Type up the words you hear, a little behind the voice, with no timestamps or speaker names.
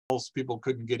People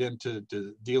couldn't get into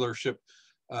dealership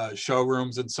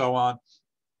showrooms and so on,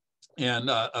 and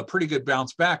a pretty good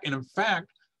bounce back. And in fact,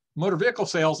 motor vehicle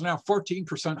sales are now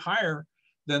 14% higher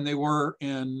than they were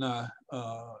in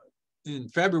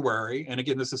February. And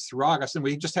again, this is through August, and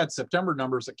we just had September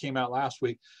numbers that came out last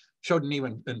week, showed an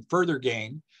even further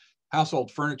gain.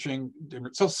 Household furnishing.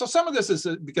 So some of this is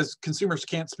because consumers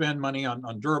can't spend money on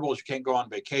durables. You can't go on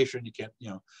vacation. You can't,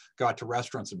 go out to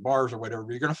restaurants and bars or whatever.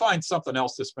 You're going to find something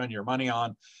else to spend your money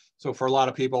on. So for a lot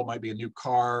of people, it might be a new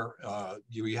car.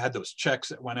 You had those checks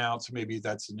that went out, so maybe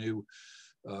that's a new,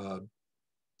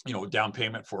 down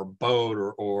payment for a boat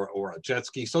or a jet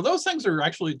ski. So those things are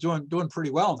actually doing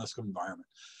pretty well in this environment.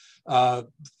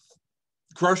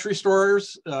 Grocery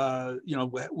stores, were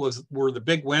the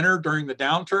big winner during the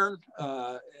downturn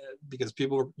because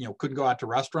people, couldn't go out to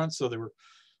restaurants, so they were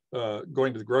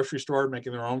going to the grocery store,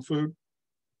 making their own food.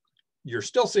 You're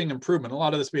still seeing improvement. A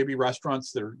lot of this may be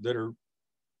restaurants that are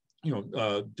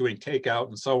doing takeout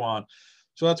and so on.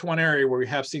 So that's one area where we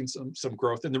have seen some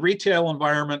growth. In the retail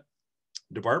environment,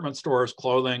 department stores,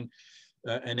 clothing,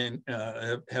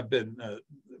 have been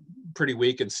pretty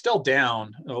weak and still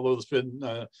down, although there's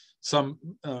been some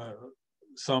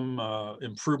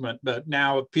improvement. But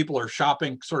now people are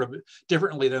shopping sort of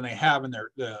differently than they have in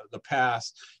the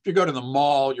past. If you go to the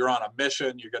mall, you're on a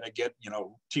mission. You're going to get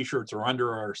t-shirts or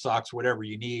underwear or socks, whatever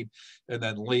you need, and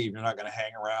then leave. You're not going to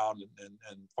hang around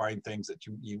and find things that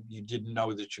you didn't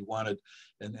know that you wanted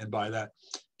and buy that.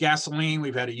 Gasoline,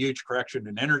 we've had a huge correction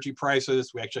in energy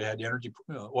prices. We actually had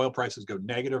oil prices go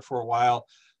negative for a while,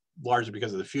 largely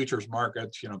because of the futures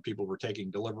markets. People were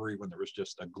taking delivery when there was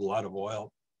just a glut of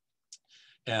oil.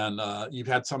 And you've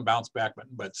had some bounce back,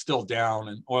 but still down,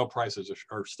 and oil prices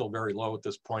are still very low at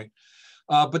this point.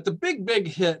 But the big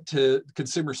hit to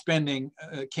consumer spending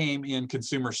came in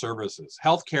consumer services.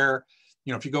 Healthcare,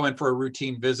 if you go in for a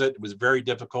routine visit, it was very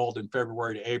difficult in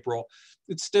February to April.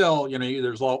 It's still,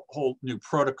 there's a whole new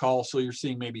protocol, so you're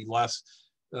seeing maybe less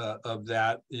of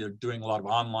that, doing a lot of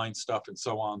online stuff and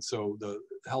so on. So the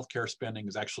healthcare spending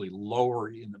is actually lower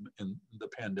in the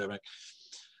pandemic.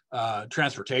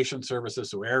 Transportation services,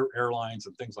 so airlines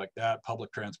and things like that,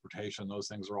 public transportation, those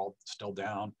things are all still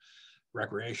down.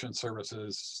 Recreation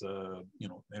services,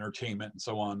 entertainment and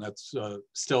so on, that's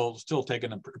still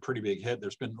taking a pretty big hit.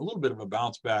 There's been a little bit of a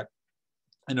bounce back.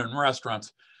 And in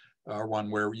restaurants are one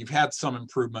where you've had some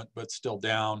improvement, but still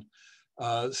down.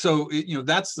 So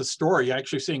that's the story. You're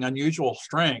actually seeing unusual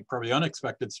strength, probably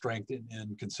unexpected strength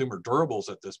in consumer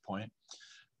durables at this point,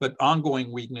 but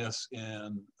ongoing weakness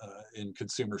in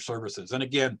consumer services. And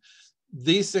again,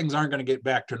 these things aren't going to get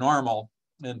back to normal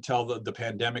until the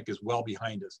pandemic is well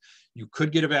behind us. You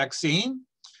could get a vaccine.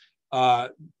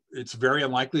 It's very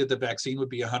unlikely that the vaccine would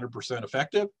be 100%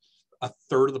 effective. A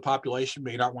third of the population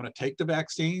may not want to take the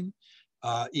vaccine.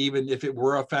 Even if it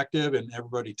were effective and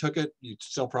everybody took it, you'd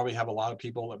still probably have a lot of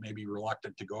people that may be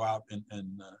reluctant to go out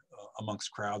and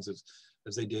amongst crowds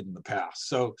as they did in the past.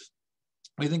 So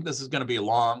we think this is going to be a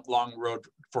long road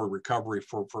for recovery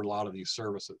for a lot of these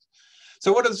services.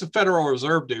 So what does the Federal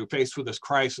Reserve do faced with this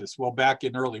crisis? Well, back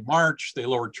in early March, they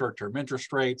lowered short-term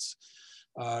interest rates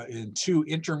in 2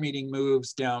 intermeeting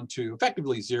moves down to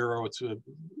effectively zero. It's an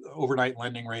overnight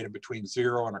lending rate of between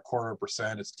 0 and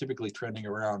 0.25%. It's typically trending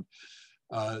around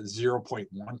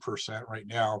 0.1% right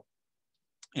now.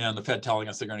 And the Fed telling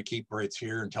us they're going to keep rates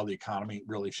here until the economy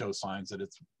really shows signs that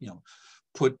it's,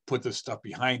 put this stuff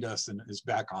behind us and is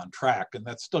back on track. And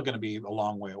that's still going to be a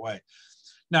long way away.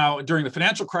 Now, during the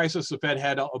financial crisis, the Fed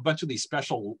had a bunch of these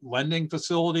special lending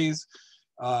facilities,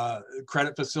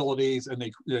 credit facilities, and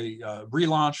they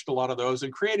relaunched a lot of those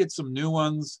and created some new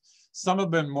ones. Some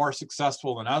have been more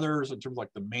successful than others in terms of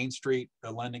like the Main Street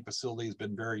lending facility has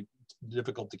been very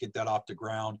difficult to get that off the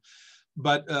ground.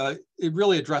 But it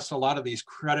really addressed a lot of these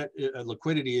credit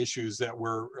liquidity issues that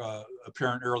were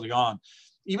apparent early on.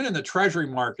 Even in the Treasury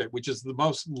market, which is the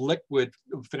most liquid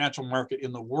financial market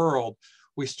in the world,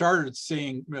 we started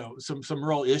seeing some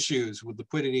real issues with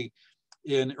liquidity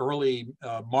in early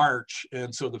March.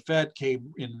 And so the Fed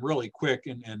came in really quick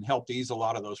and helped ease a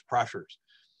lot of those pressures.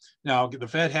 Now, the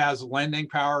Fed has lending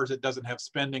powers, it doesn't have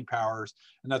spending powers,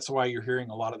 and that's why you're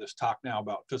hearing a lot of this talk now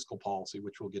about fiscal policy,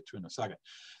 which we'll get to in a second.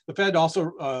 The Fed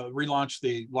also relaunched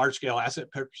the large-scale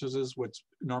asset purchases, what's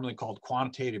normally called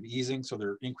quantitative easing, so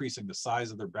they're increasing the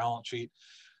size of their balance sheet.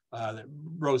 That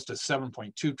rose to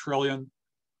 7.2 trillion,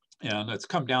 and it's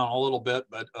come down a little bit,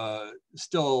 but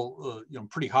still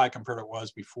pretty high compared to what it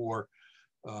was before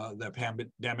the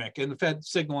pandemic. And the Fed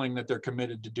signaling that they're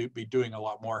committed to be doing a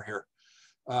lot more here.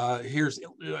 Here's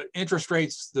interest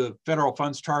rates, the federal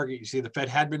funds target. You see the Fed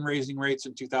had been raising rates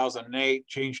in 2008,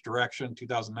 changed direction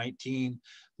 2019,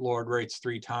 lowered rates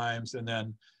 3 times. And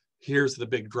then here's the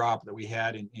big drop that we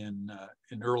had in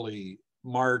early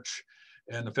March,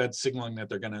 and the Fed signaling that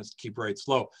they're going to keep rates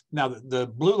low. Now, the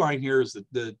blue line here is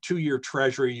the 2-year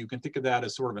Treasury. You can think of that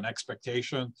as sort of an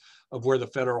expectation of where the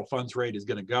federal funds rate is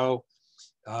going to go.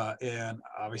 And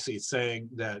obviously it's saying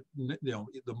that,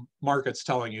 the market's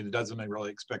telling you it doesn't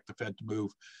really expect the Fed to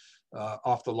move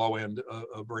off the low end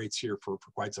of rates here for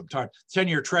quite some time.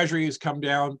 10-year Treasury has come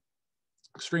down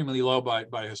extremely low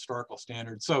by historical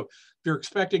standards. So if you're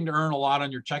expecting to earn a lot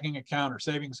on your checking account or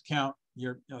savings account,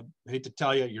 I hate to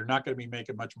tell you, you're not going to be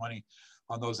making much money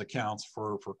on those accounts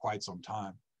for quite some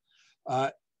time.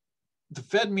 The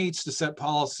Fed meets to set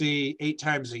policy 8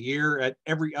 times a year. At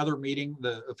every other meeting,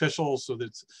 the officials, so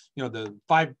that's, the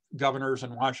 5 governors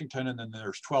in Washington, and then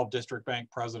there's 12 district bank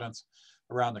presidents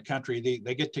around the country.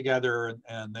 They get together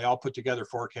and they all put together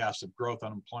forecasts of growth,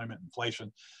 unemployment,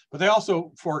 inflation, but they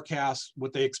also forecast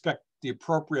what they expect the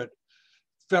appropriate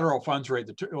federal funds rate,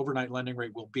 the overnight lending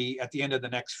rate, will be at the end of the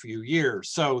next few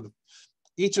years. So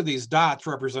each of these dots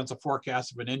represents a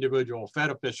forecast of an individual Fed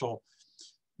official.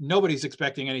 Nobody's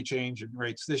expecting any change in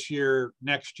rates this year,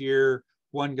 next year.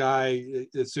 One guy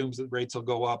assumes that rates will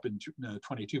go up in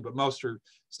 22, but most are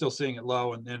still seeing it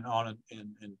low, and then on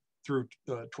and through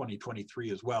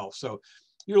 2023 as well. So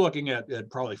you're looking at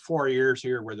probably 4 years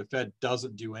here where the Fed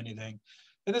doesn't do anything.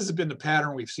 And this has been the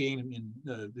pattern we've seen in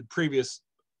the previous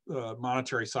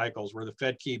monetary cycles, where the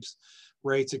Fed keeps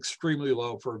rates extremely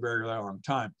low for a very long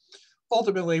time.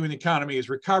 Ultimately, when the economy is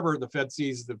recovered, the Fed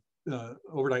sees the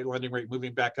overnight lending rate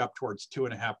moving back up towards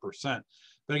 2.5%.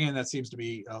 But again, that seems to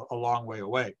be a long way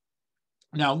away.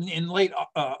 Now, in late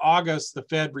August, the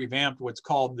Fed revamped what's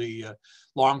called the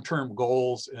long-term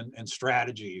goals and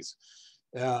strategies.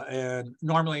 And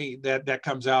normally that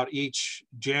comes out each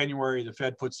January. The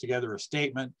Fed puts together a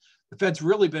statement. The Fed's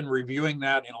really been reviewing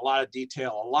that in a lot of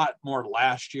detail, a lot more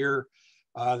last year.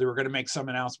 They were going to make some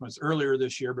announcements earlier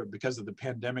this year, but because of the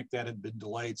pandemic, that had been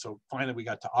delayed. So finally, we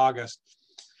got to August.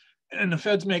 And the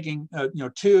Fed's making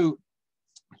 2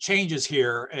 changes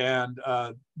here, and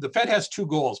the Fed has 2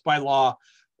 goals by law: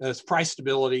 as price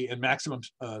stability and maximum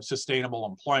sustainable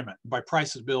employment. By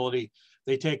price stability,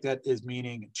 they take that as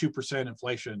meaning 2%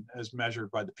 inflation as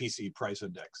measured by the PCE price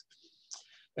index.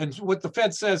 And what the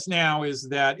Fed says now is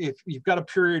that if you've got a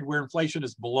period where inflation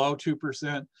is below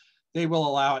 2%, they will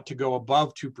allow it to go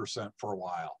above 2% for a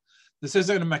while. This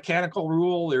isn't a mechanical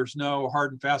rule. There's no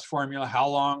hard and fast formula how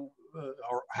long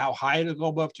or how high it'll go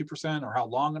above 2% or how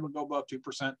long it'll go above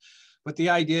 2%. But the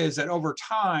idea is that over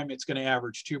time, it's going to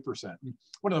average 2%. And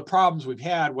one of the problems we've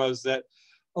had was that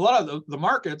a lot of the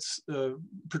markets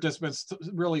participants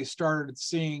really started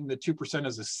seeing the 2%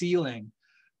 as a ceiling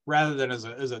rather than as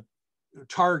a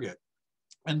target.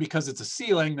 And because it's a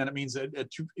ceiling, then it means that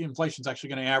inflation is actually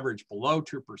going to average below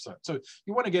 2%. So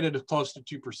you want to get it as close to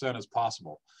 2% as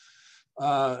possible.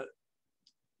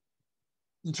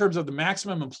 In terms of the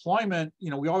maximum employment,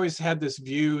 we always had this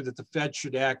view that the Fed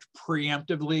should act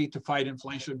preemptively to fight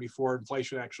inflation before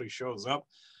inflation actually shows up.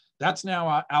 That's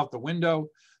now out the window.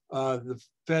 The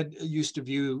Fed used to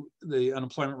view the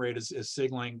unemployment rate as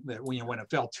signaling that when it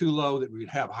fell too low, that we would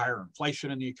have higher inflation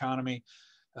in the economy.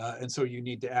 And so you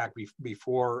need to act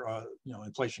before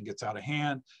inflation gets out of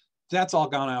hand. That's all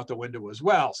gone out the window as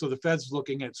well. So the Fed's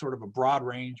looking at sort of a broad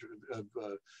range of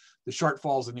the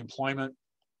shortfalls in employment.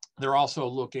 They're also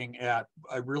looking at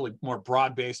a really more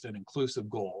broad-based and inclusive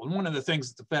goal. And one of the things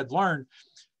that the Fed learned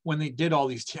when they did all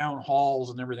these town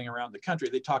halls and everything around the country,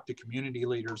 they talked to community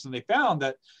leaders, and they found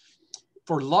that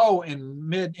for low and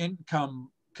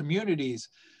mid-income communities,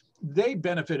 they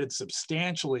benefited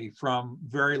substantially from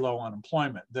very low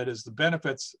unemployment. That is, the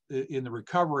benefits in the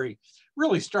recovery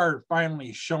really started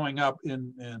finally showing up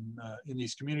in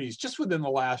these communities just within the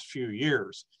last few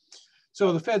years.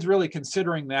 So the Fed's really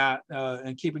considering that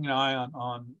and keeping an eye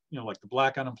on like the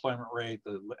Black unemployment rate,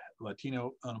 the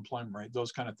Latino unemployment rate,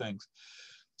 those kind of things.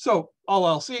 So all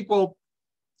else equal,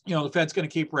 the Fed's going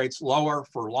to keep rates lower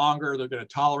for longer. They're going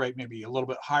to tolerate maybe a little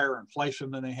bit higher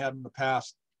inflation than they had in the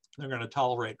past. They're going to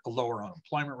tolerate a lower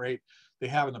unemployment rate they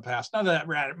have in the past. None of that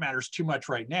matters too much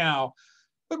right now,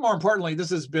 but more importantly, this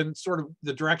has been sort of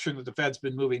the direction that the Fed's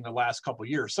been moving the last couple of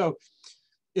years. So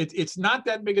it's not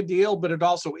that big a deal, but it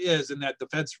also is in that the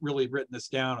Fed's really written this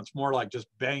down. It's more like just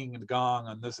banging the gong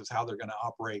on this is how they're going to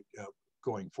operate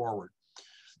going forward.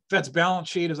 Fed's balance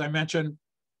sheet, as I mentioned,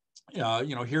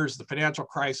 here's the financial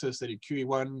crisis. They did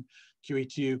QE1,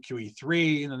 QE2,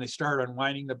 QE3, and then they started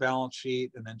unwinding the balance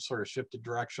sheet and then sort of shifted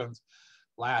directions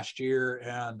last year,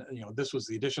 and this was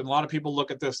the addition. A lot of people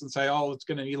look at this and say, oh, it's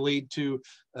going to lead to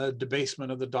a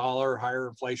debasement of the dollar, higher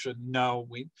inflation. No,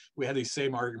 we had these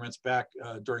same arguments back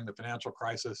during the financial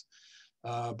crisis.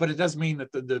 But it does mean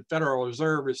that the Federal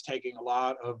Reserve is taking a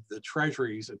lot of the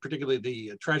treasuries, and particularly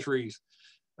the treasuries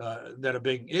that are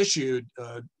being issued,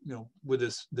 with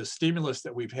the stimulus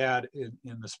that we've had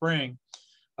in the spring.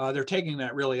 They're taking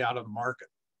that really out of the market.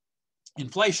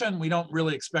 Inflation, we don't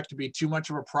really expect to be too much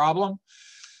of a problem.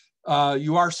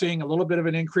 You are seeing a little bit of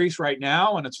an increase right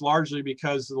now, and it's largely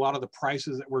because a lot of the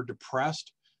prices that were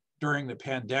depressed during the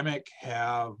pandemic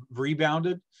have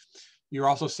rebounded. You're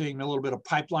also seeing a little bit of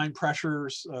pipeline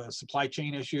pressures, supply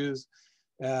chain issues,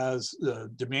 as the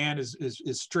demand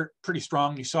is pretty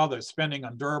strong. You saw the spending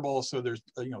on durables, so there's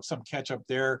some catch up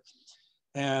there.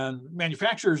 And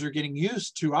manufacturers are getting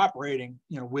used to operating,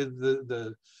 with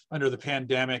the under the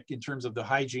pandemic in terms of the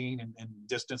hygiene and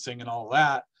distancing and all of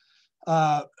that.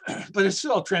 But it's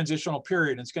still a transitional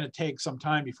period. It's going to take some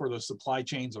time before those supply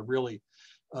chains are really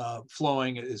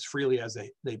flowing as freely as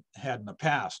they had in the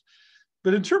past.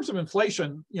 But in terms of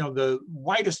inflation, the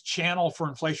widest channel for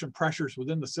inflation pressures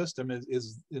within the system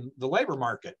is in the labor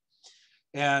market.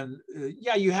 And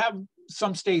yeah, you have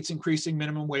some states increasing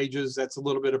minimum wages. That's a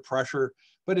little bit of pressure.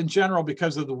 But in general,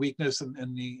 because of the weakness and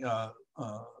the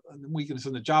weakness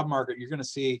in the job market, you're going to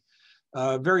see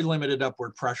very limited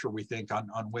upward pressure, we think,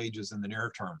 on wages in the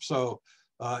near term. So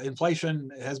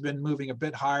inflation has been moving a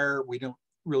bit higher. We don't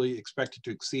really expect it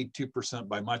to exceed 2%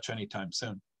 by much anytime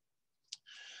soon.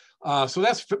 So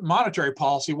that's monetary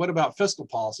policy. What about fiscal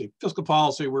policy? Fiscal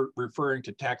policy, we're referring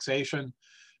to taxation.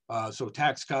 So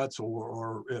tax cuts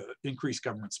or increased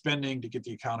government spending to get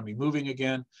the economy moving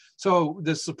again. So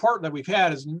the support that we've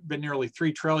had has been nearly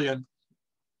 $3 trillion,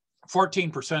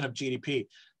 14% of GDP.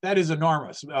 That is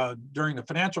enormous. During the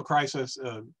financial crisis,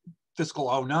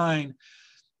 fiscal 09,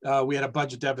 we had a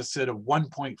budget deficit of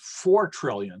 1.4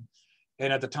 trillion.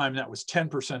 And at the time, that was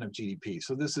 10% of GDP.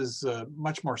 So this is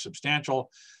much more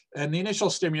substantial. And the initial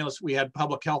stimulus, we had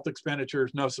public health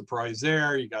expenditures, no surprise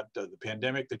there. You got the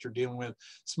pandemic that you're dealing with,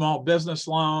 small business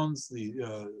loans,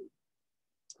 the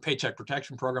paycheck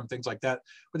protection program, things like that,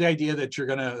 with the idea that you're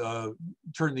going to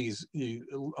turn these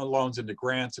loans into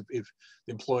grants if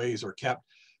the employees are kept.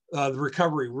 The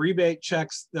recovery rebate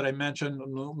checks that I mentioned,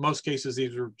 in most cases,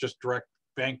 these are just direct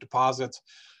bank deposits.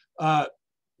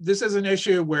 This is an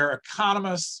issue where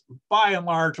economists, by and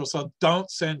large, will say, don't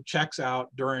send checks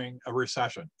out during a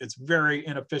recession. It's very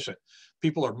inefficient.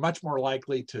 People are much more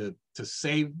likely to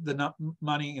save the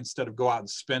money instead of go out and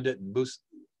spend it and boost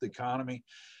the economy.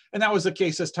 And that was the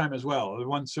case this time as well. The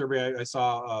one survey I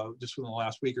saw just within the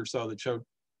last week or so that showed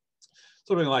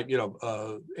something like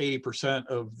 80%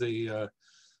 of the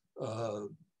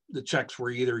checks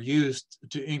were either used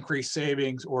to increase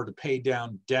savings or to pay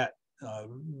down debt.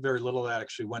 Very little of that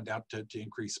actually went out to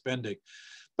increase spending.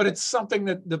 But it's something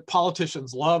that the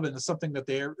politicians love, and it's something that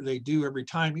they do every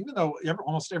time, even though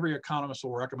almost every economist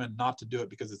will recommend not to do it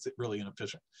because it's really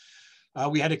inefficient.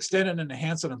 We had extended and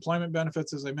enhanced unemployment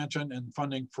benefits, as I mentioned, and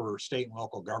funding for state and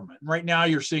local government. And right now,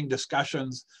 you're seeing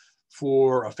discussions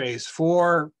for a phase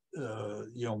 4. We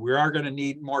are going to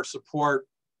need more support.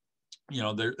 You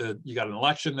got an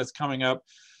election that's coming up.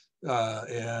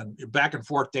 And back and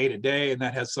forth day to day, and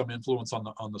that has some influence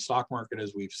on the stock market,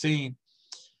 as we've seen.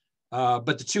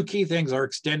 But the two key things are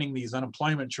extending these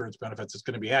unemployment insurance benefits. It's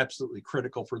going to be absolutely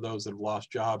critical for those that have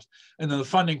lost jobs, and then the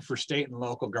funding for state and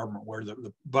local government, where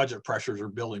the budget pressures are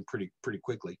building pretty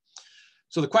quickly.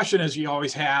 So the question is, you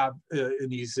always have in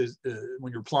these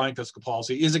when you're applying fiscal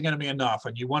policy, is it going to be enough?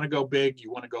 And you want to go big,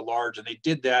 you want to go large, and they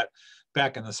did that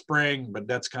back in the spring, but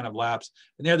that's kind of lapsed.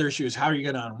 And the other issue is, how are you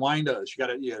going to unwind us? You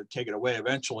got to take it away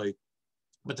eventually.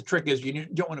 But the trick is, you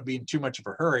don't want to be in too much of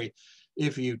a hurry.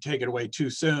 If you take it away too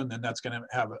soon, then that's going to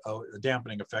have a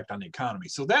dampening effect on the economy.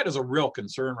 So that is a real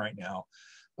concern right now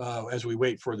as we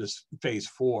wait for this phase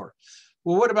 4.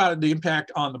 Well, what about the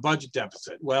impact on the budget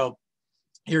deficit? Well,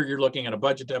 here you're looking at a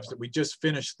budget deficit. We just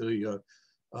finished the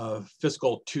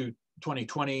fiscal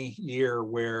 2020 year,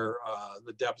 where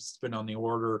the deficit's been on the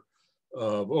order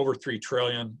of over $3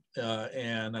 trillion,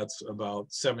 and that's about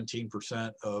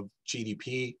 17% of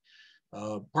GDP,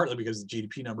 partly because the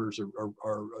GDP numbers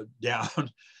are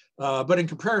down. But in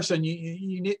comparison,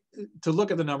 you need to look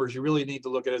at the numbers. You really need to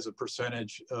look at it as a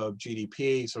percentage of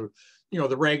GDP. So,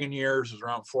 the Reagan years was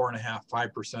around 4.5%,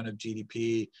 5% of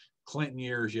GDP. Clinton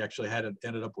years, you actually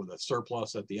ended up with a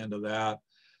surplus at the end of that.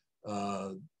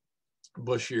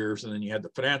 Bush years, and then you had the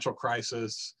financial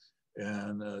crisis,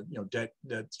 and debt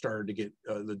started to get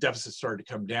the deficit started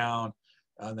to come down,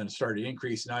 and then it started to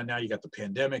increase. Now you got the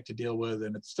pandemic to deal with,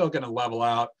 and it's still going to level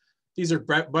out. These are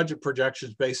budget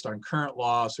projections based on current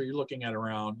law. So you're looking at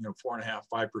around 4.5%,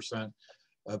 5%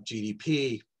 of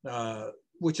GDP,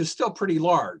 which is still pretty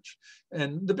large.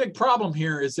 And the big problem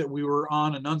here is that we were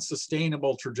on an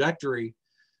unsustainable trajectory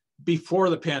before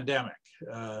the pandemic.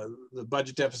 The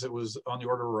budget deficit was on the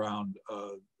order around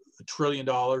 $1 trillion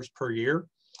per year,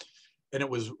 and it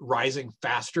was rising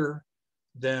faster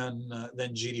than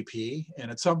GDP. And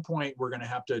at some point, we're going to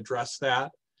have to address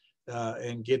that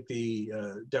and get the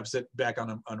deficit back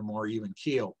on a more even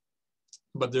keel.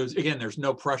 But there's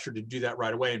no pressure to do that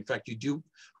right away. In fact,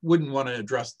 wouldn't want to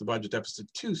address the budget deficit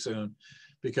too soon,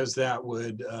 because that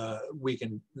would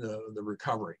weaken the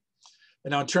recovery.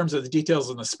 And now in terms of the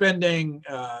details on the spending,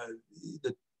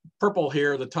 the purple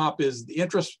here, the top is the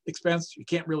interest expense. You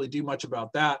can't really do much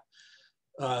about that.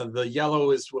 The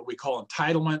yellow is what we call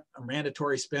entitlement,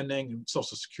 mandatory spending,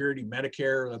 Social Security,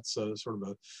 Medicare. That's sort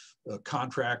of a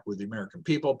contract with the American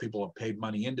people. People have paid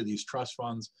money into these trust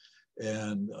funds,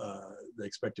 and they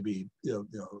expect to be,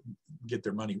 get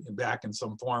their money back in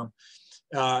some form.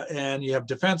 And you have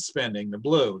defense spending, the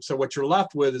blue. So what you're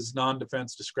left with is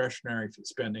non-defense discretionary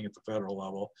spending at the federal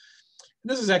level.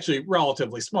 And this is actually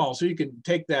relatively small, so you can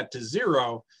take that to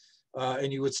zero,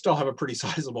 and you would still have a pretty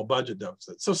sizable budget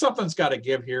deficit. So something's got to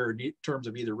give here in terms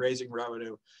of either raising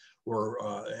revenue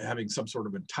or having some sort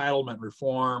of entitlement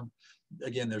reform.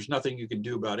 Again, there's nothing you can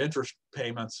do about interest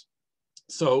payments.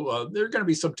 So there are going to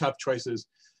be some tough choices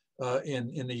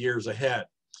in the years ahead.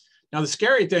 Now, the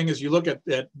scary thing is you look at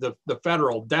the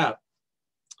federal debt,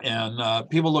 and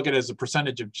people look at it as a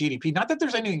percentage of GDP. Not that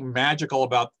there's anything magical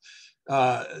about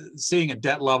seeing a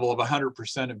debt level of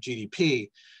 100% of GDP,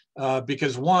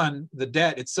 because one, the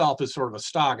debt itself is sort of a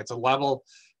stock. It's a level.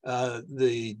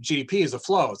 The GDP is a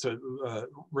flow. It's a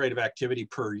rate of activity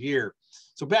per year.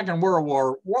 So back in World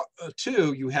War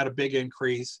II, you had a big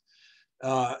increase.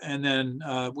 And then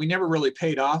we never really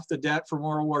paid off the debt from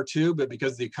World War II, but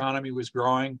because the economy was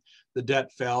growing, the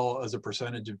debt fell as a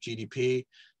percentage of GDP.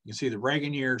 You can see the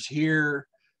Reagan years here,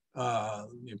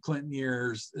 Clinton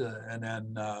years, and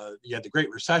then you had the Great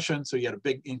Recession, so you had a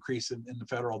big increase in the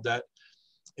federal debt,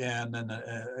 and then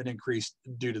an increase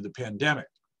due to the pandemic.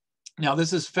 Now,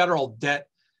 this is federal debt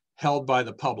held by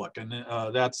the public, and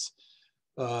that's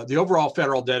the overall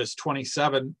federal debt is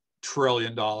 $27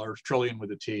 trillion, trillion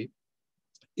with a T.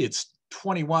 It's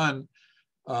 21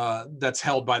 that's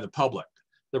held by the public.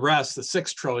 The rest, the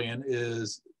 6 trillion,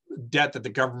 is debt that the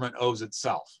government owes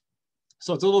itself.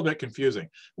 So it's a little bit confusing.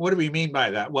 What do we mean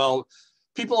by that? Well,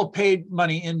 people have paid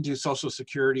money into Social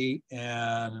Security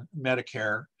and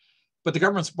Medicare, but the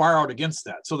government's borrowed against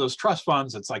that. So those trust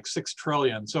funds, it's like 6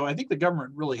 trillion. So I think the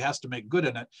government really has to make good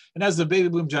in it. And as the baby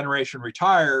boom generation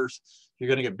retires, you're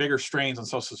going to get bigger strains on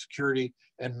Social Security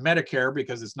and Medicare,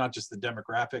 because it's not just the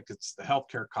demographic, it's the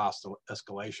healthcare cost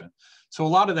escalation. So a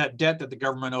lot of that debt that the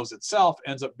government owes itself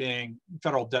ends up being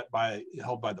federal debt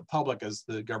held by the public, as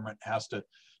the government has to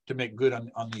make good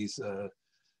on these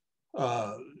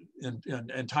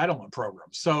entitlement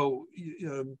programs. So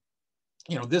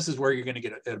this is where you're going to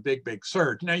get a big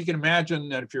surge. Now you can imagine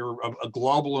that if you're a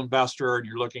global investor and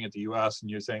you're looking at the U.S. and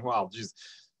you're saying, well, geez,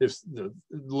 this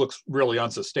looks really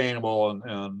unsustainable, and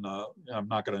I'm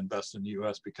not going to invest in the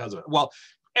U.S. because of it. Well,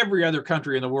 every other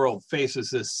country in the world faces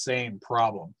this same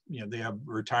problem. They have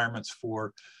retirements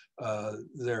for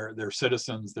their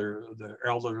citizens, their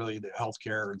elderly, the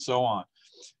healthcare, and so on.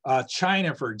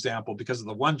 China, for example, because of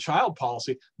the one-child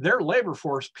policy, their labor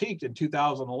force peaked in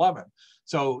 2011.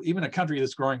 So even a country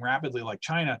that's growing rapidly like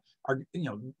China,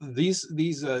 these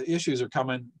issues are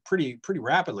coming pretty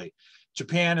rapidly.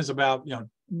 Japan is about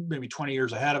maybe 20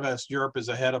 years ahead of us. Europe is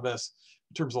ahead of us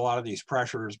in terms of a lot of these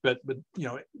pressures. But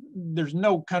there's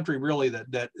no country really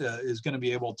that is going to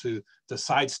be able to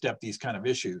sidestep these kind of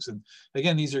issues. And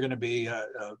again, these are going to be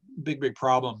big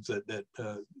problems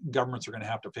that governments are going to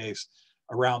have to face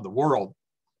around the world.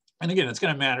 And again, it's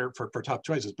going to matter for tough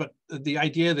choices. But the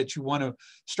idea that you want to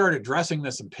start addressing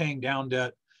this and paying down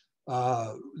debt,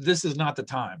 this is not the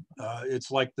time.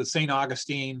 It's like the St.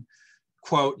 Augustine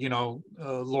quote,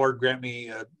 Lord, grant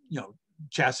me,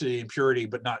 chastity and purity,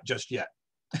 but not just yet.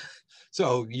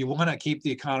 So you want to keep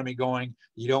the economy going.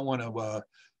 You don't want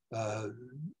to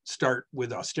start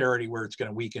with austerity where it's going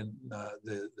to weaken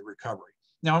the recovery.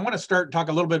 Now, I want to talk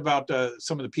a little bit about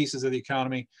some of the pieces of the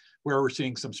economy where we're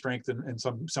seeing some strength and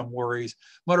some worries.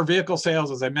 Motor vehicle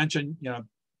sales, as I mentioned,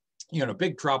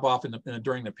 big drop off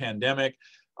during the pandemic.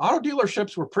 Auto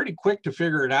dealerships were pretty quick to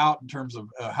figure it out in terms of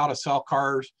how to sell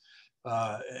cars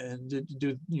and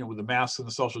do with the masks and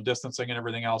the social distancing and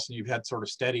everything else. And you've had sort of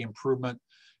steady improvement.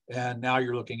 And now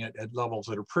you're looking at levels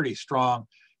that are pretty strong.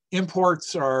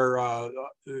 Imports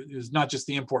is not just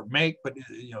the import make, but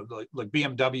like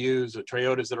BMWs or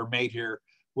Toyotas that are made here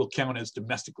will count as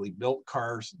domestically built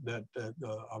cars. That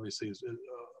obviously is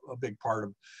a big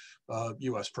part of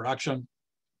U.S. production,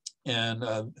 and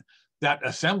that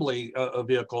assembly of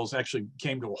vehicles actually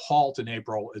came to a halt in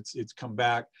April. It's come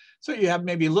back, so you have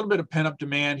maybe a little bit of pent-up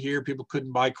demand here. People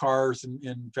couldn't buy cars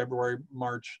in February,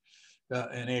 March,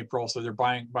 and April, so they're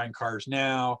buying cars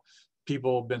now.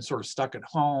 People have been sort of stuck at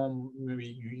home. Maybe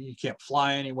you can't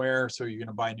fly anywhere, so you're going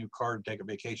to buy a new car and take a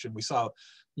vacation. We saw,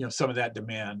 some of that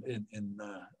demand in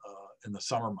the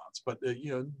summer months, but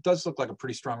it does look like a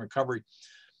pretty strong recovery.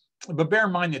 But bear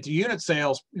in mind that the unit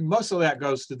sales, most of that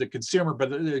goes to the consumer,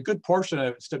 but a good portion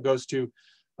of it still goes to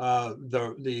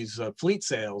these fleet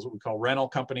sales, what we call rental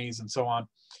companies and so on.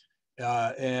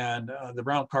 The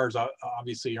rental cars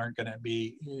obviously aren't going to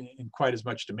be in quite as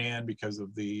much demand because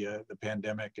of the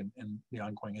pandemic and the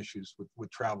ongoing issues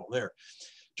with travel there.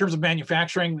 In terms of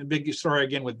manufacturing, the big story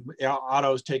again with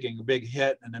autos taking a big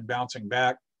hit and then bouncing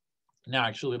back. Now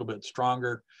actually a little bit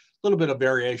stronger, a little bit of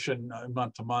variation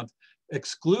month to month.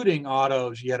 Excluding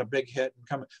autos, you had a big hit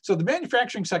coming. So the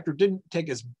manufacturing sector didn't take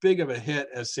as big of a hit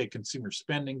as, say, consumer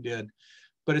spending did,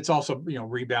 but it's also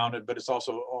rebounded, but it's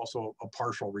also a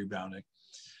partial rebounding.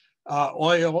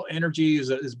 Oil, energy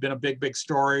has been a big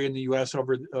story in the U.S.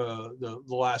 over the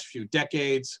last few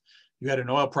decades. You had an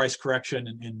oil price correction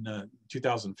in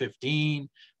 2015,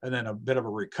 and then a bit of a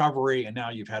recovery, and now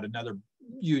you've had another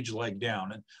huge leg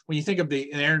down. And when you think of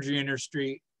the energy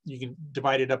industry, you can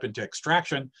divide it up into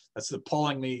extraction. That's the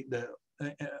pulling the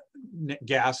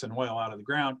gas and oil out of the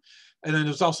ground. And then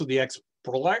there's also the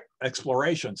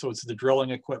exploration. So it's the drilling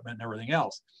equipment and everything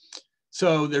else.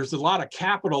 So there's a lot of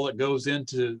capital that goes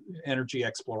into energy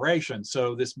exploration.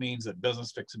 So this means that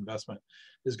business fixed investment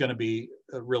is going to be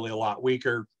really a lot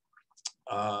weaker.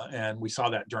 And we saw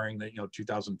that during the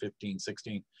 2015,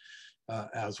 16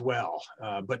 as well.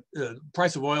 But the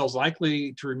price of oil is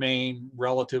likely to remain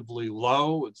relatively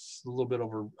low. It's a little bit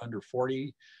under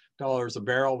 $40 a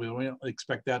barrel. We don't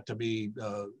expect that to be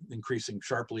increasing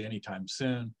sharply anytime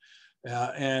soon.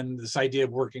 And this idea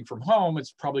of working from home,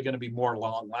 it's probably going to be more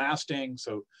long lasting.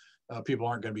 So people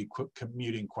aren't going to be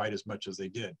commuting quite as much as they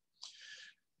did.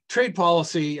 Trade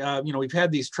policy, we've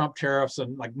had these Trump tariffs,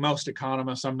 and like most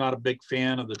economists, I'm not a big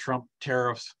fan of the Trump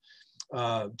tariffs.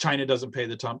 China doesn't pay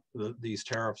these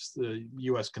tariffs. The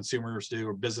U.S. consumers do,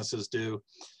 or businesses do.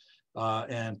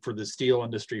 And for the steel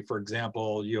industry, for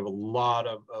example, you have a lot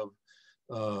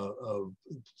of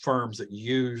firms that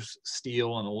use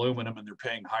steel and aluminum, and they're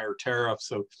paying higher tariffs.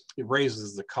 So it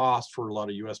raises the cost for a lot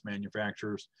of U.S.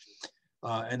 manufacturers.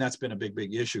 And that's been a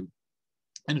big issue.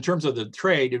 And in terms of the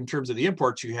trade, in terms of the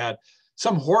imports, you had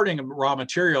some hoarding of raw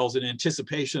materials in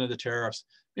anticipation of the tariffs,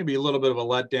 maybe a little bit of a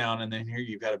letdown. And then here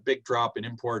you've got a big drop in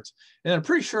imports and a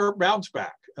pretty sharp bounce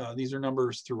back. These are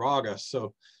numbers through August.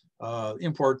 So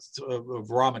imports of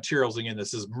raw materials, again,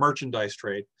 this is merchandise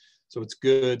trade. So it's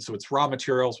goods, so it's raw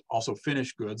materials, also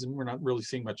finished goods. And we're not really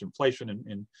seeing much inflation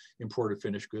in imported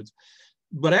finished goods.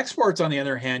 But exports, on the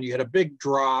other hand, you had a big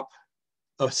drop,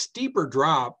 a steeper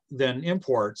drop than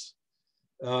imports,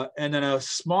 and then a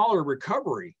smaller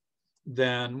recovery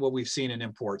than what we've seen in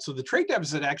imports. So the trade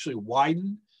deficit actually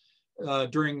widened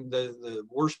during the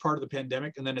worst part of the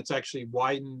pandemic, and then it's actually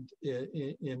widened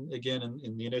in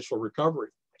the initial recovery.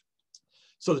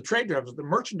 So the trade deficit, the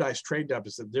merchandise trade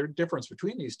deficit, their difference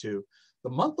between these two,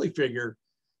 the monthly figure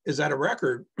is at a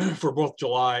record for both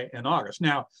July and August.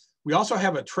 Now, we also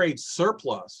have a trade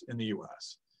surplus in the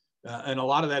US. And a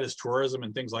lot of that is tourism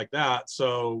and things like that.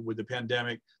 So with the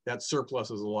pandemic, that surplus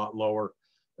is a lot lower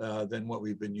than what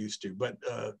we've been used to. But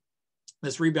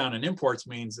this rebound in imports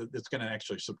means that it's going to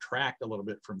actually subtract a little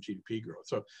bit from GDP growth.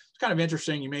 So it's kind of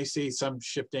interesting. You may see some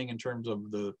shifting in terms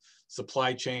of the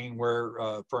supply chain where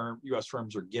US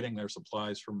firms are getting their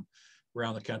supplies from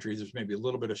around the country. There's maybe a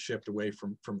little bit of shift away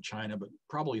from China, but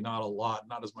probably not a lot,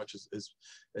 not as much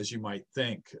as you might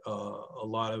think. A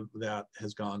lot of that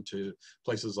has gone to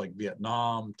places like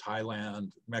Vietnam,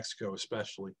 Thailand, Mexico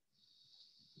especially.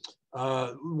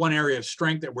 One area of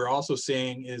strength that we're also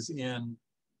seeing is in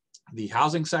the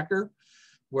housing sector,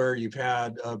 where you've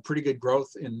had pretty good growth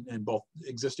in both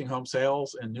existing home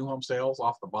sales and new home sales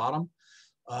off the bottom.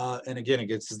 And again, it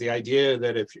gets to the idea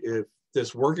that if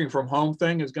this working from home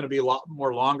thing is going to be a lot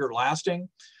more longer lasting,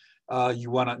 you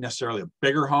want not necessarily a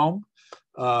bigger home.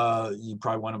 You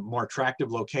probably want a more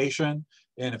attractive location.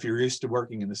 And if you're used to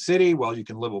working in the city, well, you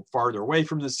can live farther away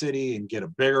from the city and get a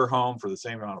bigger home for the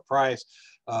same amount of price.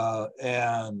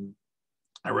 And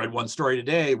I read one story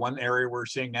today. One area we're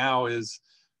seeing now is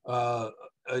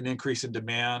an increase in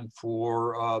demand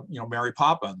for Mary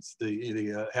Poppins,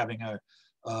 having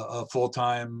a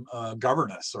full-time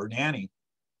governess or nanny,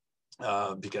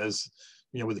 because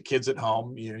with the kids at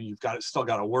home, you've still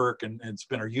got to work, and it's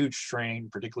been a huge strain,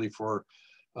 particularly for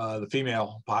the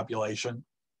female population.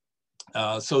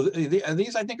 So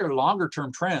these, I think, are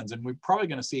longer-term trends, and we're probably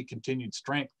going to see continued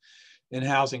strength in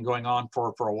housing going on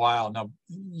for a while. Now,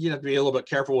 you have to be a little bit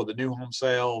careful with the new home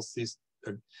sales. These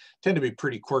tend to be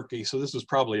pretty quirky, so this was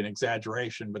probably an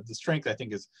exaggeration, but the strength, I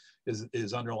think,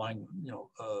 is underlying,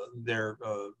 there.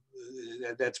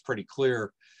 That's pretty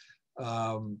clear.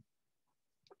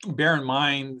 Bear in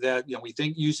mind that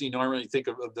we normally think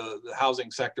of the housing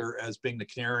sector as being the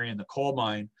canary in the coal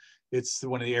mine. It's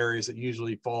one of the areas that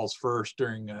usually falls first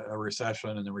during a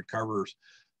recession and then recovers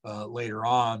later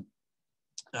on.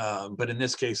 But in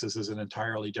this case, this is an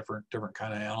entirely different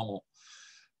kind of animal.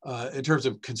 In terms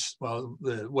of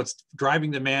what's driving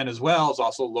demand as well is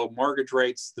also low mortgage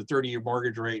rates. The 30-year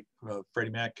mortgage rate, Freddie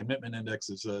Mac Commitment Index,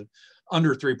 is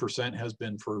under 3%, has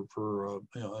been for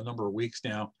a number of weeks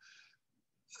now.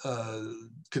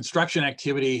 Construction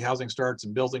activity, housing starts,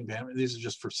 and building, these are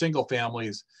just for single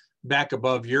families, back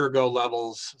above year-ago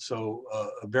levels, so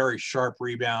a very sharp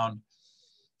rebound.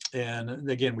 And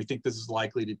again, we think this is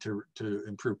likely to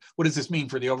improve. What does this mean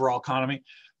for the overall economy?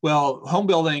 Well, home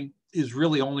building is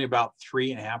really only about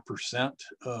 3.5%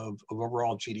 of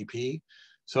overall GDP.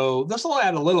 So this will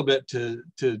add a little bit to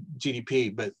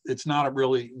GDP, but it's not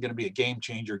really going to be a game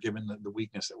changer given the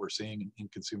weakness that we're seeing in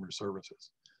consumer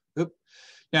services. Oop.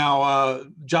 Now,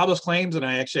 jobless claims, and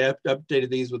I actually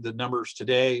updated these with the numbers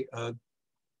today,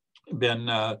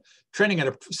 been trending at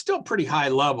a still pretty high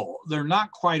level. They're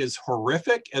not quite as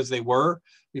horrific as they were.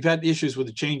 We've had issues with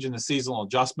the change in the seasonal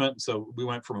adjustment. So we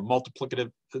went from a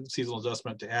multiplicative seasonal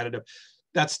adjustment to additive.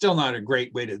 That's still not a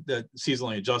great way to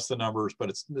seasonally adjust the numbers, but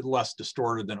it's less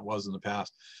distorted than it was in the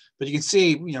past. But you can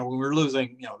see, when we're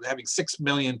losing, having 6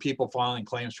 million people filing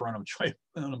claims for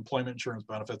unemployment insurance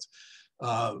benefits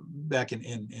back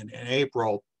in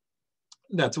April,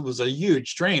 that was a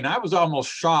huge strain. I was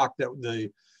almost shocked that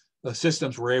the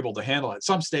systems were able to handle it.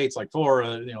 Some states like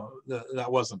Florida,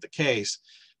 that wasn't the case.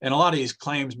 And a lot of these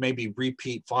claims may be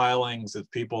repeat filings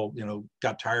that people,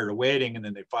 got tired of waiting and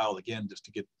then they filed again just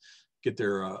to get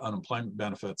their unemployment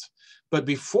benefits. But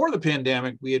before the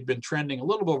pandemic, we had been trending a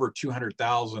little over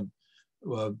 200,000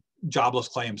 jobless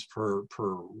claims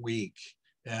per week.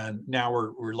 And now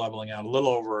we're leveling out a little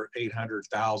over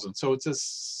 800,000. So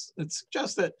it's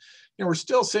just that we're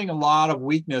still seeing a lot of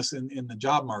weakness in the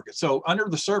job market. So under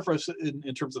the surface,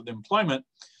 in terms of the employment,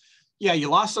 yeah, you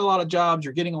lost a lot of jobs.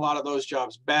 You're getting a lot of those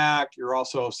jobs back. You're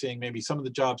also seeing maybe some of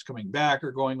the jobs coming back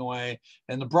are going away.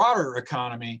 And the broader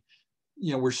economy,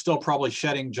 we're still probably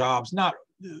shedding jobs, not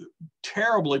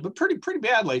terribly, but pretty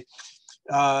badly.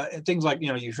 Things like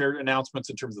you've heard announcements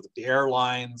in terms of the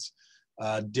airlines.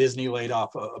 Disney laid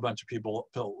off a bunch of people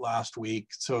last week.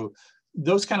 So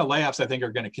those kind of layoffs, I think,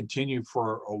 are going to continue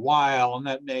for a while. And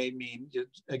that may mean,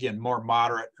 again, more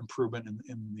moderate improvement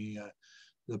in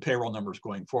the payroll numbers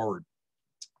going forward.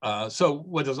 So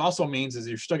what this also means is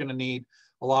you're still going to need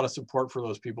a lot of support for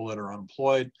those people that are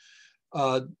unemployed.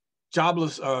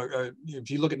 Jobless,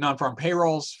 if you look at non-farm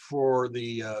payrolls for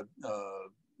the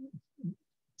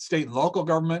state and local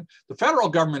government, the federal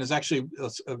government is actually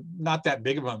not that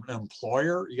big of an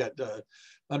employer. You got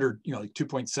under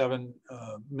 2.7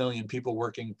 million people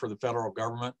working for the federal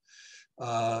government,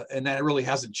 and that really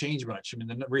hasn't changed much. I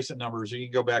mean, the recent numbers, you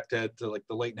can go back to like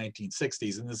the late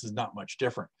 1960s, and this is not much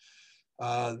different.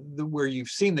 Where you've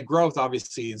seen the growth,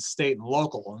 obviously, in state and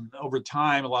local, and over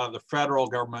time, a lot of the federal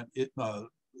government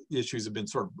issues have been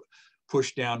sort of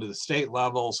pushed down to the state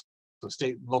levels. So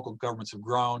state and local governments have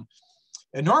grown.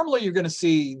 And normally you're going to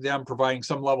see them providing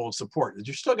some level of support.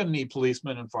 You're still going to need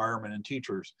policemen and firemen and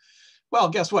teachers. Well,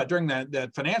 guess what? During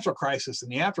that financial crisis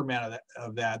and the aftermath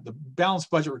of that, the balanced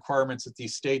budget requirements that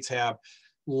these states have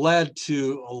led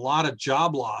to a lot of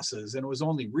job losses. And it was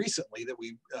only recently that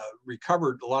we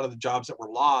recovered a lot of the jobs that were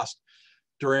lost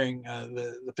during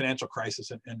the financial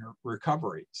crisis and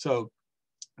recovery. So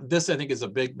this, I think, is a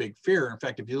big fear. In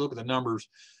fact, if you look at the numbers,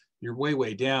 you're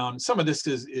way down. Some of this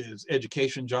is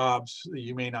education jobs.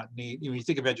 You may not need, when you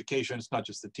think of education, it's not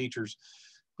just the teachers,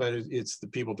 but it's the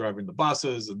people driving the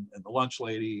buses and the lunch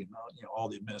lady and all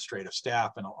the administrative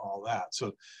staff and all that.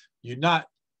 So you're not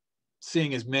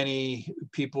seeing as many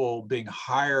people being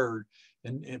hired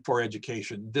for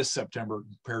education this September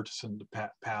compared to some of the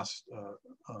past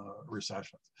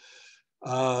recessions.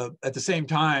 At the same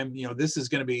time, this is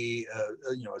going to be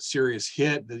a serious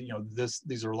hit.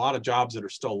 These are a lot of jobs that are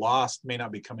still lost, may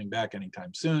not be coming back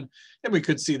anytime soon, and we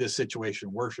could see this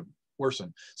situation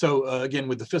worsen. So again,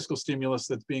 with the fiscal stimulus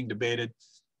that's being debated,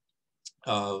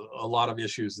 a lot of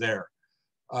issues there.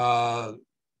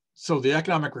 So the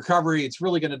economic recovery, it's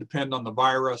really going to depend on the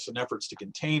virus and efforts to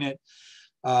contain it.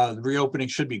 The reopening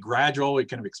should be gradual. We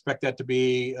kind of expect that to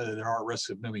be. There are risks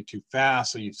of moving too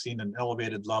fast. So you've seen an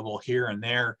elevated level here and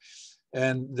there.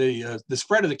 And the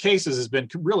spread of the cases has been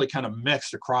really kind of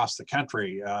mixed across the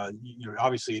country.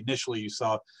 Obviously, initially you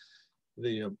saw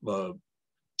the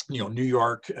New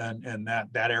York and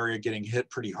that area getting hit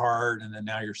pretty hard, and then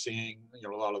now you're seeing a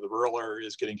lot of the rural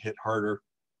areas getting hit harder.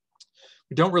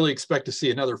 We don't really expect to see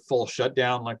another full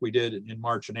shutdown like we did in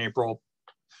March and April.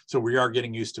 So we are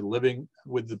getting used to living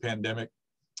with the pandemic.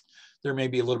 There may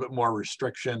be a little bit more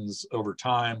restrictions over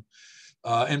time.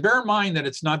 And bear in mind that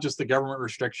it's not just the government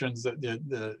restrictions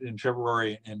that in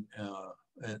February and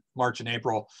March and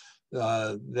April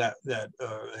that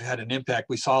had an impact.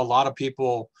 We saw a lot of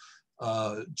people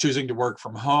choosing to work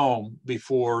from home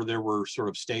before there were sort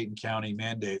of state and county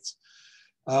mandates.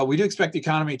 We do expect the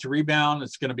economy to rebound.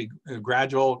 It's going to be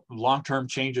gradual, long-term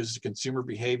changes to consumer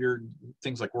behavior,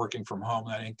 things like working from home.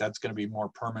 I think that's going to be more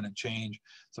permanent change,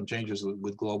 some changes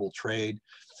with global trade.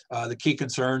 The key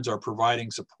concerns are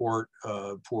providing support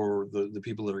for the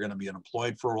people that are going to be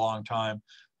unemployed for a long time.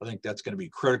 I think that's going to be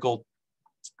critical.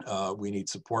 We need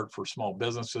support for small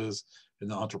businesses and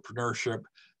the entrepreneurship.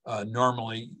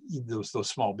 Normally, those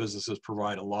small businesses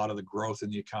provide a lot of the growth in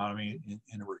the economy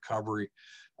in a recovery.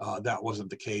 That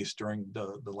wasn't the case during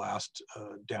the last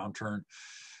downturn.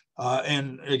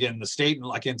 And again, the state,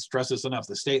 and I can't stress this enough,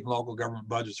 the state and local government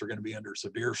budgets are going to be under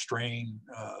severe strain.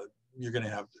 You're going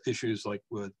to have issues like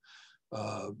with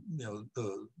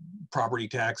the property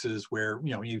taxes, where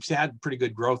you've had pretty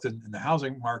good growth in the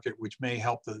housing market, which may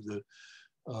help the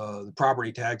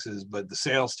property taxes, but the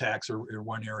sales tax are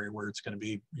one area where it's going to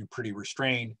be pretty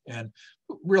restrained. And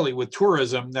really with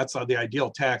tourism, that's the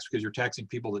ideal tax, because you're taxing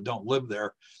people that don't live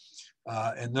there.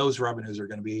 And those revenues are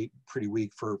going to be pretty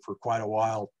weak for quite a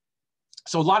while.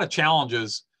 So a lot of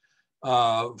challenges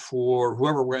for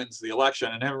whoever wins the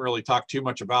election, and I haven't really talked too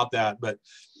much about that, but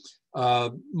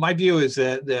my view is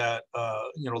that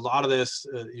a lot of this,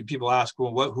 people ask,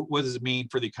 well, what does it mean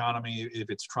for the economy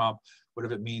if it's Trump? What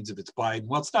if it means if it's Biden?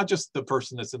 Well, it's not just the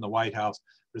person that's in the White House,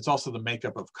 but it's also the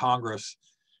makeup of Congress.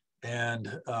 And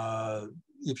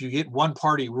if you get one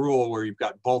party rule where you've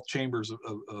got both chambers of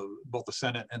both the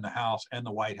Senate and the House and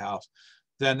the White House,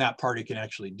 then that party can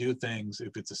actually do things.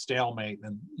 If it's a stalemate,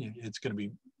 then it's going to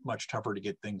be much tougher to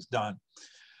get things done.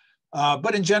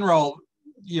 But in general,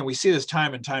 we see this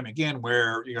time and time again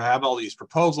where you have all these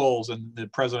proposals and the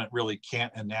president really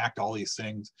can't enact all these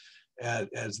things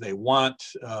as they want.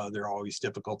 There are always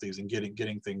difficulties in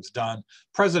getting things done.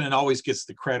 President always gets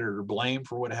the credit or blame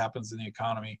for what happens in the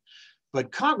economy,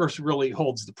 but Congress really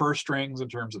holds the purse strings in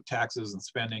terms of taxes and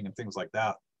spending and things like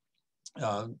that.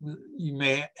 You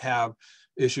may have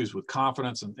issues with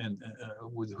confidence and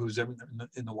with who's in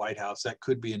the White House. That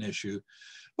could be an issue.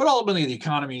 But ultimately, the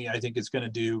economy, I think, is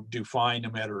going to do fine no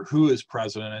matter who is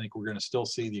president. I think we're going to still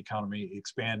see the economy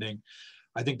expanding.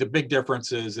 I think the big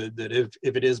difference is that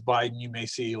if it is Biden, you may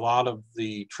see a lot of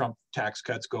the Trump tax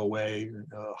cuts go away,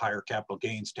 higher capital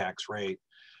gains tax rate,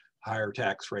 higher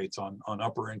tax rates on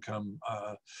upper income.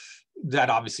 That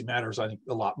obviously matters, I think,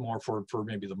 a lot more for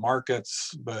maybe the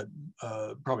markets, but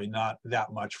probably not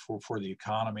that much for the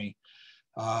economy.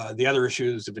 The other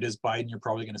issues, if it is Biden, you're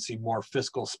probably going to see more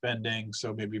fiscal spending,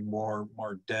 so maybe more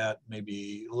debt,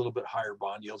 maybe a little bit higher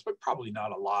bond yields, but probably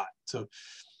not a lot. So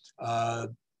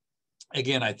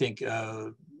again, I think there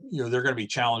are going to be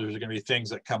challenges. There are going to be things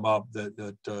that come up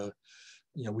that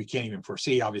we can't even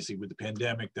foresee. Obviously, with the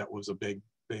pandemic, that was a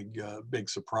big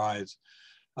surprise.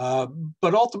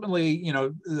 But ultimately,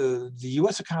 the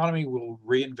U.S. economy will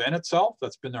reinvent itself.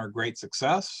 That's been our great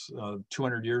success.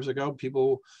 200 years ago,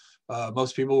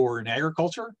 most people were in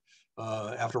agriculture.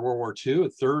 After World War II, a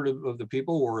third of the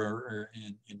people were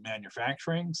in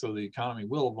manufacturing. So the economy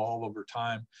will evolve over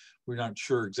time. We're not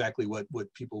sure exactly what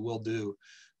people will do.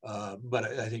 But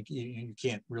I think you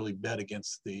can't really bet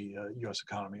against the U.S.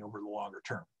 economy over the longer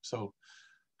term. So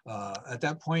at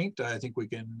that point, I think we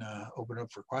can open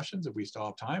up for questions if we still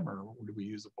have time, or do we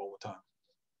use up all the time?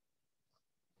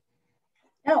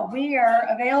 No, we are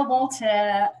available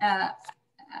to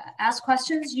ask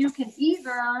questions. You can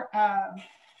either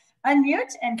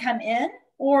unmute and come in,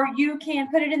 or you can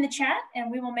put it in the chat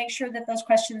and we will make sure that those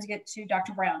questions get to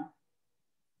Dr. Brown.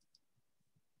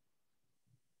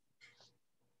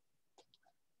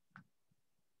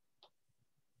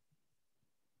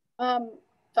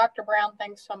 Dr. Brown,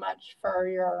 thanks so much for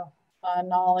your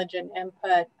knowledge and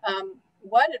input.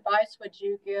 what advice would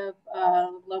you give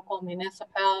local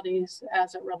municipalities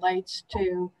as it relates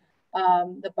to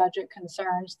the budget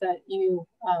concerns that you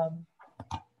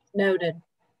noted?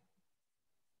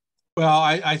 Well,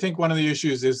 I think one of the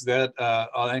issues is that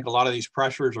I think a lot of these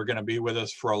pressures are going to be with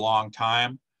us for a long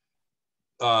time.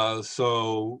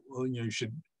 So you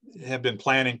should have been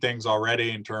planning things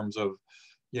already in terms of,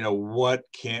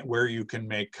 where you can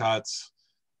make cuts,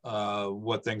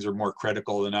 what things are more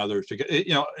critical than others.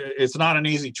 It's not an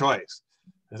easy choice.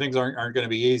 Things aren't going to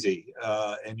be easy,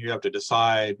 and you have to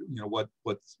decide,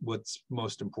 what's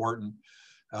most important.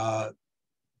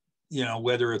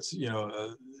 Whether it's,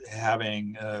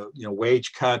 having,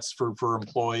 wage cuts for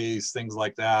employees, things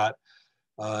like that.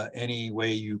 Any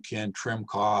way you can trim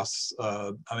costs.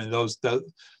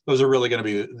 Those are really going to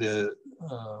be the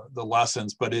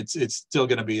lessons, but it's still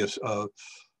going to be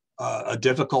a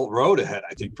difficult road ahead,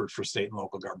 I think, for state and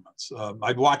local governments.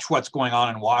 I've watched what's going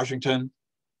on in Washington.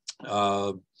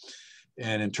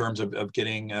 And in terms of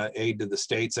getting aid to the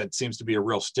states, that seems to be a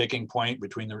real sticking point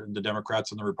between the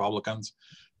Democrats and the Republicans.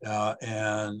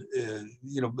 At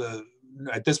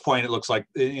this point, it looks like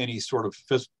any sort of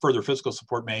further fiscal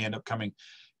support may end up coming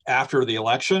after the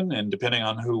election, and depending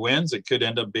on who wins, it could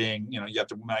end up being, you have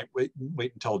to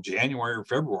wait until January or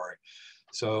February.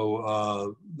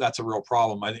 So that's a real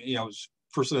problem. I think,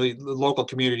 personally, the local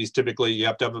communities, typically you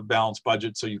have to have a balanced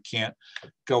budget, so you can't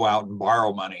go out and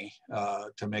borrow money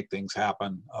to make things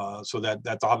happen. So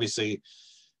that's obviously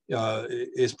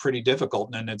is pretty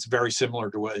difficult, and it's very similar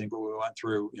to what I think we went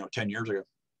through, 10 years ago.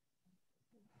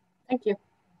 Thank you.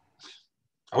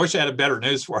 I wish I had a better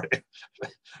news for you,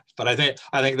 but I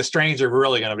think the strains are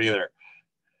really going to be there.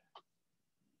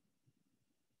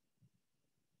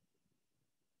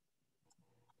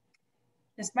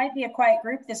 This might be a quiet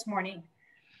group this morning.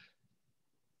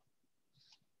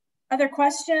 Other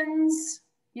questions?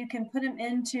 You can put them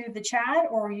into the chat,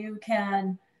 or you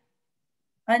can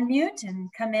unmute and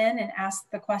come in and ask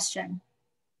the question.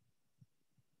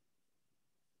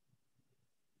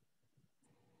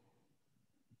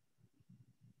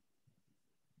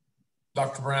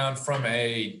 Dr. Brown, from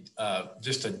a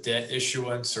just a debt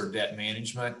issuance or debt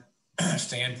management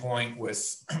standpoint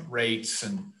with rates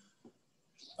and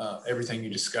everything you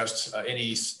discussed,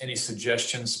 any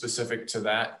suggestions specific to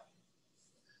that?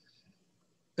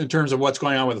 In terms of what's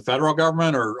going on with the federal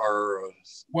government, or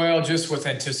well, just with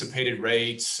anticipated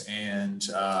rates and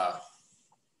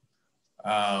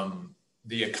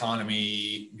the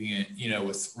economy being,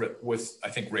 with I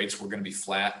think rates were going to be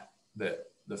flat. That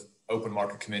the Open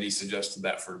Market Committee suggested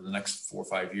that for the next 4 or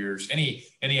 5 years. Any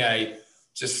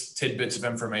just tidbits of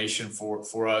information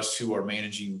for us who are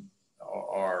managing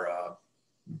our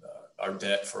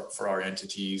debt for our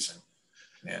entities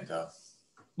and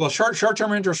well,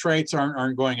 short-term interest rates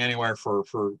aren't going anywhere for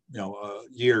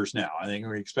years now. I think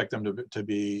we expect them to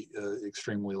be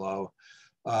extremely low.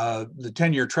 The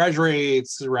 10-year Treasury,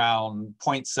 it's around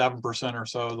 0.7% or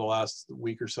so the last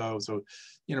week or so. So,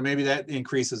 maybe that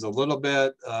increases a little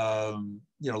bit. A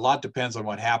lot depends on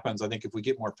what happens. I think if we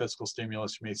get more fiscal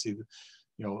stimulus, you may see,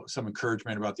 some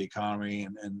encouragement about the economy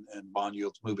and bond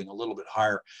yields moving a little bit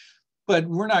higher. But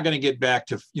we're not going to get back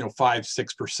to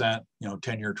 5-6%,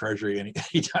 10-year Treasury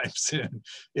anytime soon,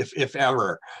 if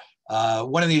ever.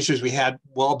 One of the issues we had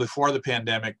well before the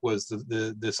pandemic was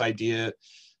this idea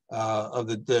of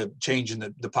the change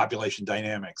in the population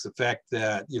dynamics. The fact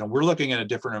that we're looking at a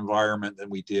different environment than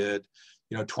we did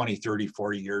 20, 30,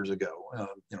 40 years ago.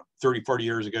 30, 40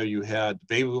 years ago, you had the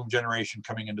baby boom generation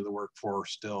coming into the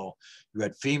workforce still. You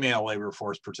had female labor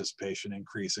force participation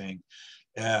increasing.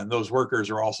 And those workers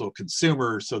are also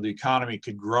consumers, so the economy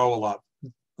could grow a lot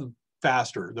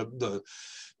faster. The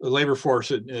labor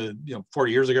force,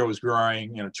 40 years ago was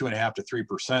growing, 2.5 to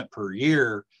 3% per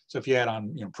year. So if you add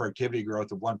on, productivity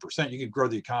growth of 1%, you could grow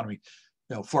the economy,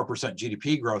 4%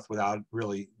 GDP growth without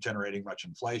really generating much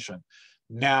inflation.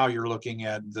 Now you're looking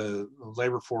at the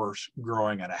labor force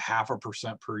growing at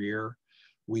 0.5% per year.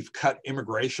 We've cut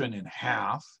immigration in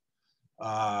half.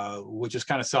 Which is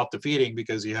kind of self-defeating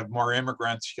because you have more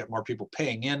immigrants, you get more people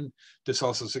paying in to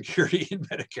Social Security and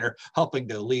Medicare, helping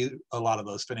to alleviate a lot of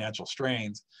those financial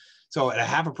strains. So at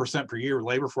 0.5% per year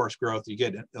labor force growth, you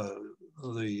get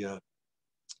the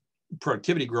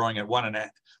productivity growing at 1 to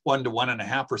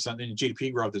 1.5%, and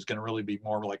GDP growth is going to really be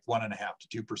more like 1.5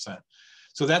 to 2%.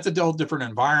 So that's a whole different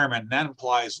environment, and that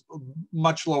implies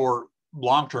much lower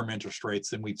long-term interest rates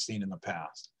than we've seen in the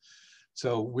past.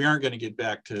 So we aren't going to get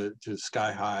back to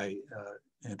sky high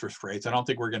interest rates. I don't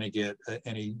think we're going to get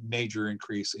any major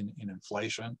increase in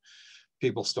inflation.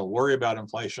 People still worry about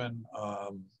inflation,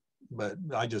 but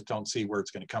I just don't see where it's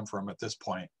going to come from at this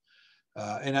point.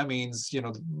 And that means, you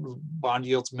know, bond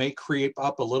yields may creep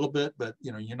up a little bit, but,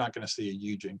 you know, you're not going to see a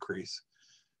huge increase.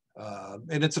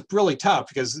 And it's really tough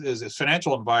because as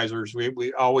financial advisors,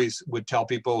 we always would tell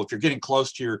people, if you're getting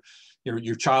close to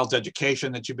your child's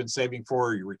education that you've been saving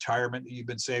for, your retirement that you've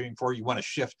been saving for, you want to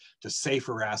shift to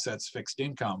safer assets, fixed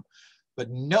income. But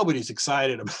nobody's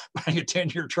excited about buying a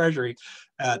 10-year treasury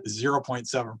at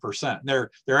 0.7%. There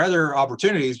are other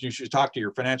opportunities. You should talk to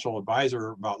your financial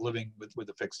advisor about living with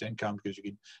a fixed income, because you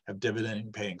can have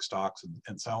dividend paying stocks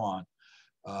and so on.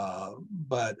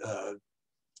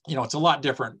 You know, it's a lot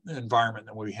different environment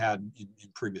than we had in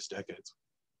previous decades.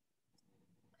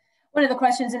 One of the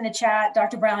questions in the chat,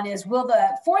 Dr. Brown, is, will the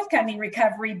forthcoming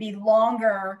recovery be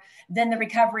longer than the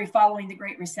recovery following the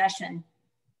Great Recession?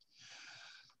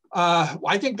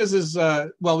 I think this is,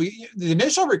 well, the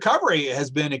initial recovery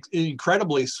has been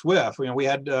incredibly swift. You know, we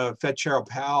had Fed Chair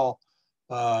Powell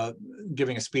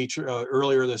giving a speech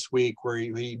earlier this week where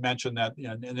he mentioned that, you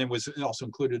know, and it was also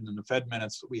included in the Fed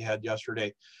minutes that we had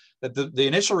yesterday, that the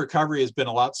initial recovery has been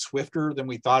a lot swifter than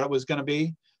we thought it was going to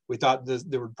be. We thought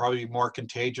there would probably be more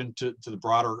contagion to the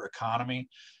broader economy,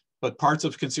 but parts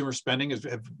of consumer spending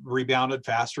have rebounded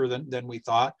faster than we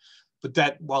thought. But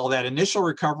that while that initial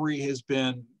recovery has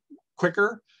been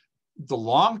quicker, the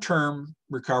long-term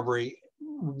recovery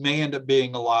may end up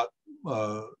being a lot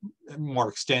more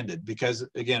extended, because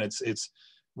again, it's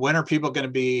when are people going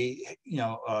to be, you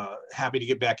know, happy to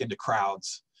get back into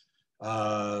crowds? You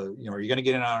know, are you going to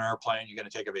get in on an airplane? You're going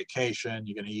to take a vacation?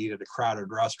 You're going to eat at a crowded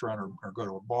restaurant, or go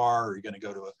to a bar? Or you're going to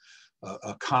go to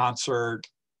a concert?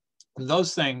 And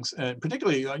those things, and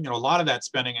particularly, you know, a lot of that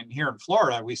spending. And here in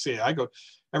Florida, we see,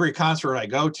 every concert I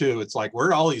go to, it's like, where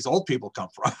do all these old people come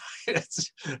from?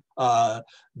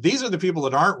 These are the people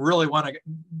that aren't really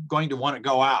going to want to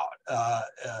go out.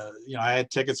 You know, I had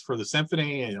tickets for the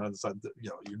symphony, and,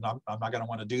 you know, I'm not going to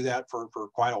want to do that for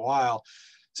quite a while.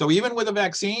 So even with a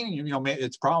vaccine, you know,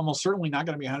 it's almost certainly not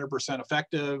going to be 100%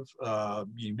 effective.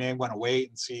 You may want to wait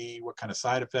and see what kind of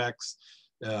side effects.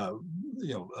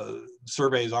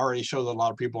 Surveys already show that a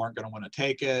lot of people aren't going to want to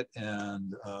take it,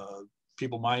 and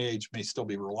people my age may still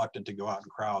be reluctant to go out in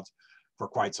crowds for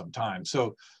quite some time.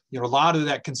 So, you know, a lot of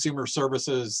that consumer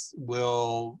services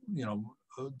will, you know,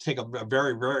 take a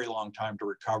very, very long time to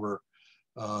recover.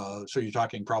 So you're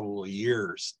talking probably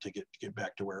years to get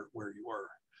back to where you were.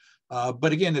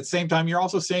 But again, at the same time, you're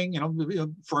also seeing, you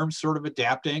know, firms sort of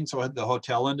adapting. So the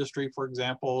hotel industry, for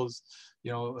example, is,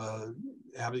 you know,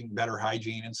 having better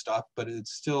hygiene and stuff, but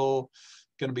it's still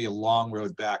going to be a long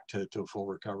road back to a full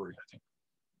recovery, I think.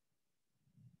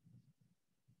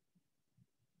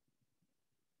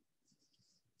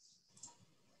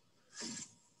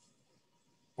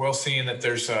 Well, seeing that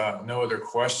there's no other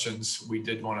questions, we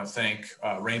did want to thank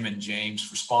Raymond James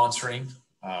for sponsoring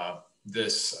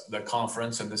the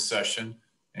conference and this session.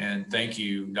 And thank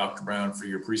you, Dr. Brown, for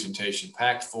your presentation,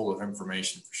 packed full of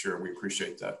information for sure. We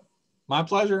appreciate that. My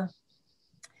pleasure.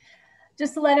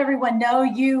 Just to let everyone know,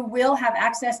 you will have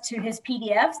access to his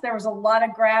PDFs. There was a lot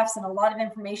of graphs and a lot of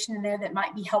information in there that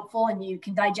might be helpful and you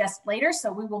can digest later,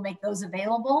 so we will make those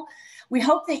available. We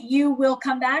hope that you will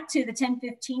come back to the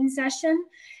 10:15 session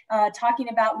talking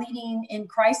about leading in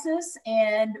crisis,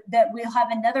 and that we'll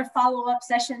have another follow-up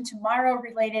session tomorrow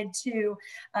related to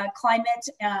climate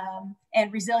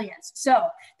and resilience. So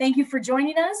thank you for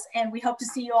joining us, and we hope to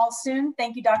see you all soon.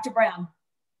 Thank you, Dr. Brown.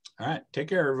 All right, take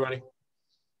care, everybody.